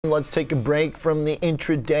Let's take a break from the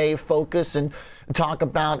intraday focus and talk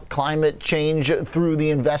about climate change through the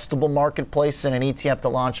investable marketplace. And an ETF that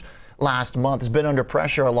launched last month has been under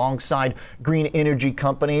pressure alongside green energy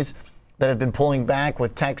companies that have been pulling back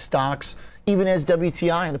with tech stocks, even as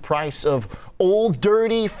WTI and the price of old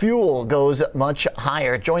dirty fuel goes much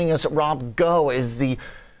higher. Joining us, Rob Goh is the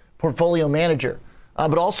portfolio manager,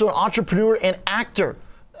 but also an entrepreneur and actor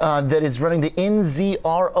that is running the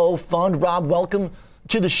NZRO fund. Rob, welcome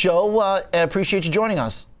to the show. I appreciate you joining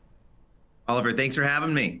us. Oliver, thanks for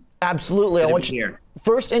having me. Absolutely. I want you to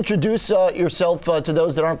first introduce yourself to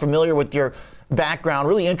those that aren't familiar with your background.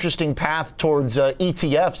 Really interesting path towards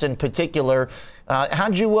ETFs in particular. How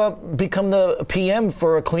did you become the PM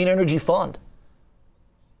for a clean energy fund?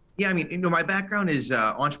 Yeah, I mean, my background is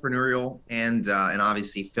entrepreneurial and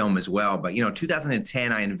obviously film as well. But,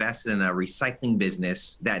 2010, I invested in a recycling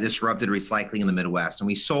business that disrupted recycling in the Midwest, and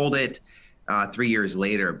we sold it 3 years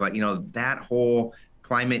later. But, that whole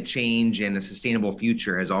climate change and a sustainable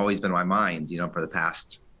future has always been on my mind, for the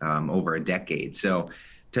past over a decade. So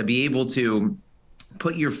to be able to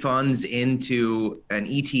put your funds into an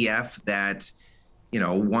ETF that,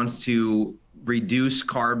 wants to reduce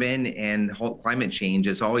carbon and climate change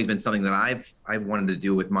has always been something that I've wanted to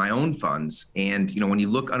do with my own funds. And, when you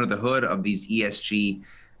look under the hood of these ESG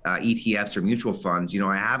ETFs or mutual funds,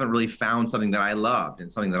 I haven't really found something that I loved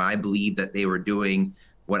and something that I believed that they were doing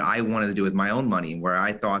what I wanted to do with my own money, and where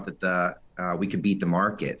I thought that we could beat the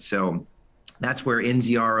market. So that's where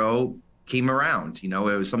NZRO came around. It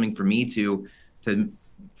was something for me to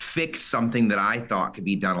fix something that I thought could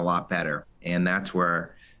be done a lot better. And that's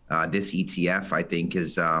where this ETF, I think,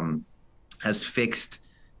 has fixed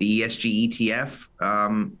the ESG ETF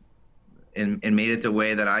and made it the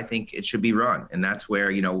way that I think it should be run. And that's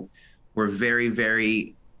where, we're very,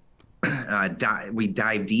 very, we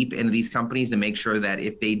dive deep into these companies and make sure that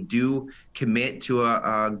if they do commit to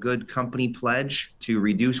a good company pledge to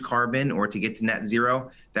reduce carbon or to get to net zero,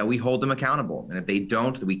 that we hold them accountable. And if they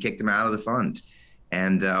don't, we kick them out of the fund.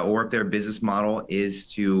 And or if their business model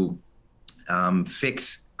is to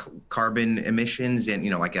fix carbon emissions and,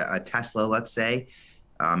 like a Tesla, let's say,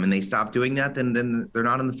 and they stop doing that, then they're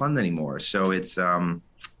not in the fund anymore. So it's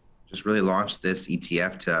just really launched this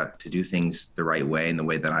ETF to do things the right way and the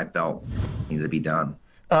way that I felt needed to be done.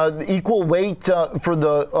 The equal weight for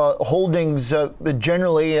the holdings,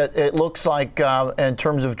 generally, it looks like in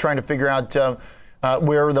terms of trying to figure out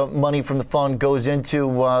where the money from the fund goes into,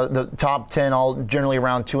 the top 10, all generally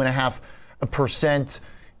around 2.5%.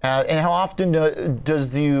 And how often does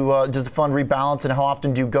the fund rebalance, and how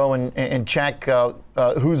often do you go and check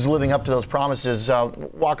who's living up to those promises?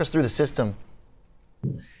 Walk us through the system.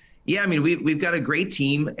 Yeah, I mean, we've got a great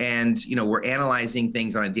team, and we're analyzing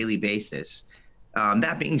things on a daily basis.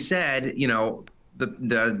 That being said,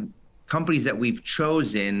 the companies that we've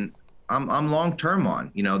chosen, I'm long term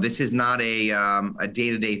on. This is not a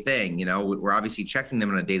day-to-day thing. We're obviously checking them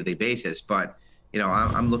on a day-to-day basis, but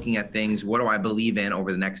I'm looking at things. What do I believe in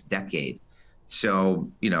over the next decade? So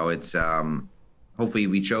it's hopefully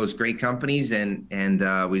we chose great companies, and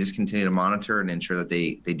we just continue to monitor and ensure that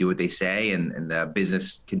they do what they say, and the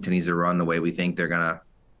business continues to run the way we think they're gonna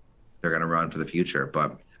run for the future.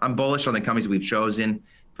 But I'm bullish on the companies we've chosen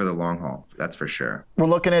for the long haul. That's for sure. We're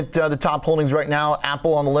looking at the top holdings right now.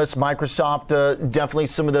 Apple on the list, Microsoft, definitely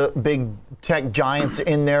some of the big tech giants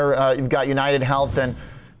in there. You've got United Health and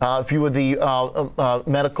a few of the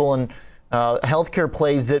medical and healthcare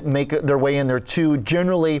plays that make their way in there too.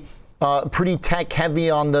 Generally, pretty tech heavy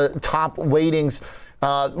on the top weightings.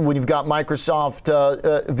 When you've got Microsoft,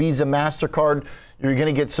 Visa, MasterCard, you're going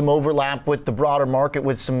to get some overlap with the broader market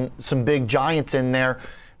with some big giants in there.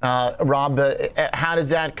 Rob, how does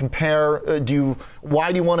that compare?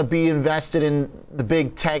 Why do you want to be invested in the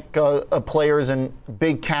big tech players and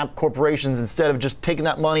big cap corporations instead of just taking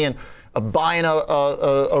that money and buying a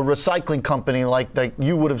recycling company like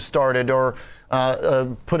you would have started, or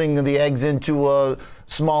putting the eggs into a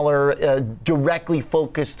smaller, directly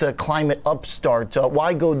focused climate upstart?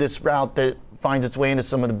 Why go this route that finds its way into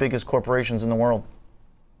some of the biggest corporations in the world?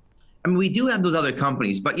 I mean, we do have those other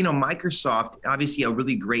companies, but Microsoft, obviously a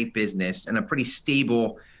really great business and a pretty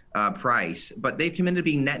stable price, but they've committed to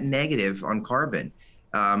being net negative on carbon.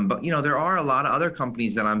 But there are a lot of other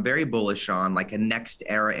companies that I'm very bullish on, like a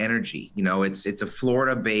NextEra Energy. It's a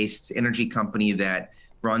Florida-based energy company that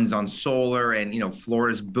runs on solar, and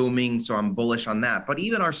Florida's booming, so I'm bullish on that. But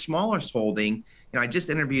even our smallest holding, I just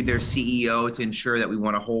interviewed their CEO to ensure that we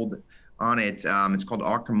want to hold on it. It's called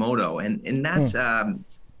Arcimoto, and that's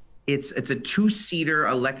it's a two-seater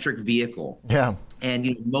electric vehicle. Yeah.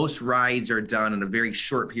 And most rides are done in a very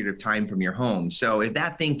short period of time from your home. So if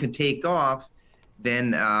that thing could take off,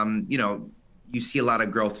 then you see a lot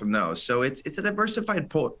of growth from those. So it's a diversified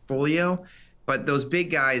portfolio, but those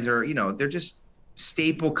big guys are they're just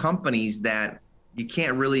staple companies that you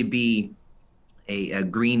can't really be a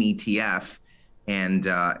green ETF and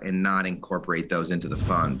not incorporate those into the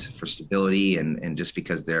fund for stability and just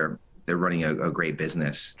because they're running a great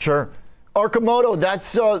business. Sure. Arcimoto,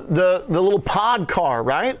 that's the little pod car,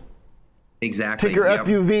 right? Exactly. Ticker yep.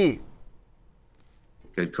 FUV.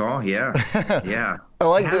 Good call. Yeah. Yeah. I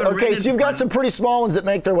like that. Okay, so you've got some pretty small ones that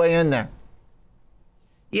make their way in there.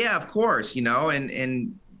 Yeah, of course,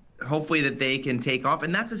 and hopefully that they can take off.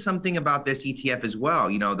 And that's something about this ETF as well.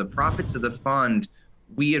 The profits of the fund,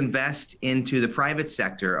 we invest into the private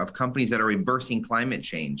sector of companies that are reversing climate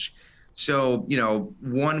change. So,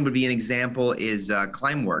 one would be an example is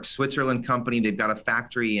Climeworks, Switzerland company. They've got a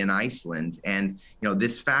factory in Iceland. And,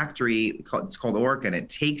 this factory, it's called Orca, and it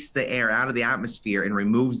takes the air out of the atmosphere and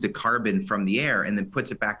removes the carbon from the air and then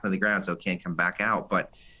puts it back into the ground so it can't come back out.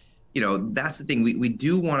 But, that's the thing. We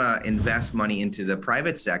do want to invest money into the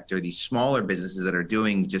private sector, these smaller businesses that are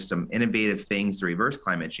doing just some innovative things to reverse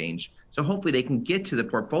climate change. So hopefully they can get to the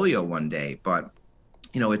portfolio one day. But,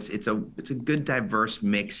 it's a good diverse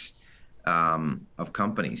mix of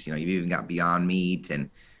companies. You've even got Beyond Meat and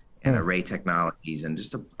Array Technologies and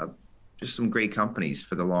just some great companies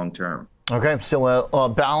for the long term. Okay, so a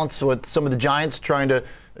balance with some of the giants trying to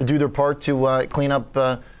do their part to clean up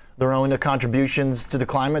their own contributions to the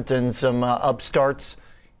climate, and some upstarts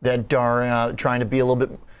that are trying to be a little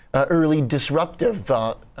bit early disruptive.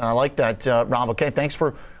 I like that, Rob. Okay, thanks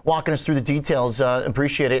for walking us through the details.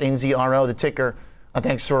 Appreciate it. NZRO, the ticker.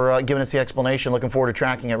 Thanks for giving us the explanation. Looking forward to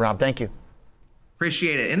tracking it, Rob. Thank you.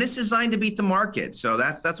 Appreciate it. And it's designed to beat the market. So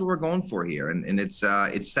that's what we're going for here. And it's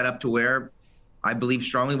set up to where I believe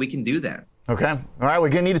strongly we can do that. Okay. All right. We're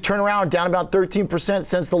going to need to turn around, down about 13%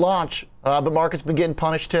 since the launch. But market's been getting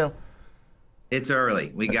punished too. It's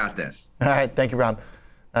early. We got this. All right. Thank you, Rob.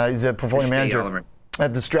 He's a portfolio manager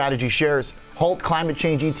at the Strategy Shares Halt Climate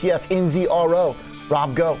Change ETF, NZRO.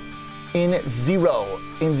 Rob, go. NZRO.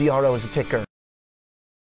 NZRO is a ticker.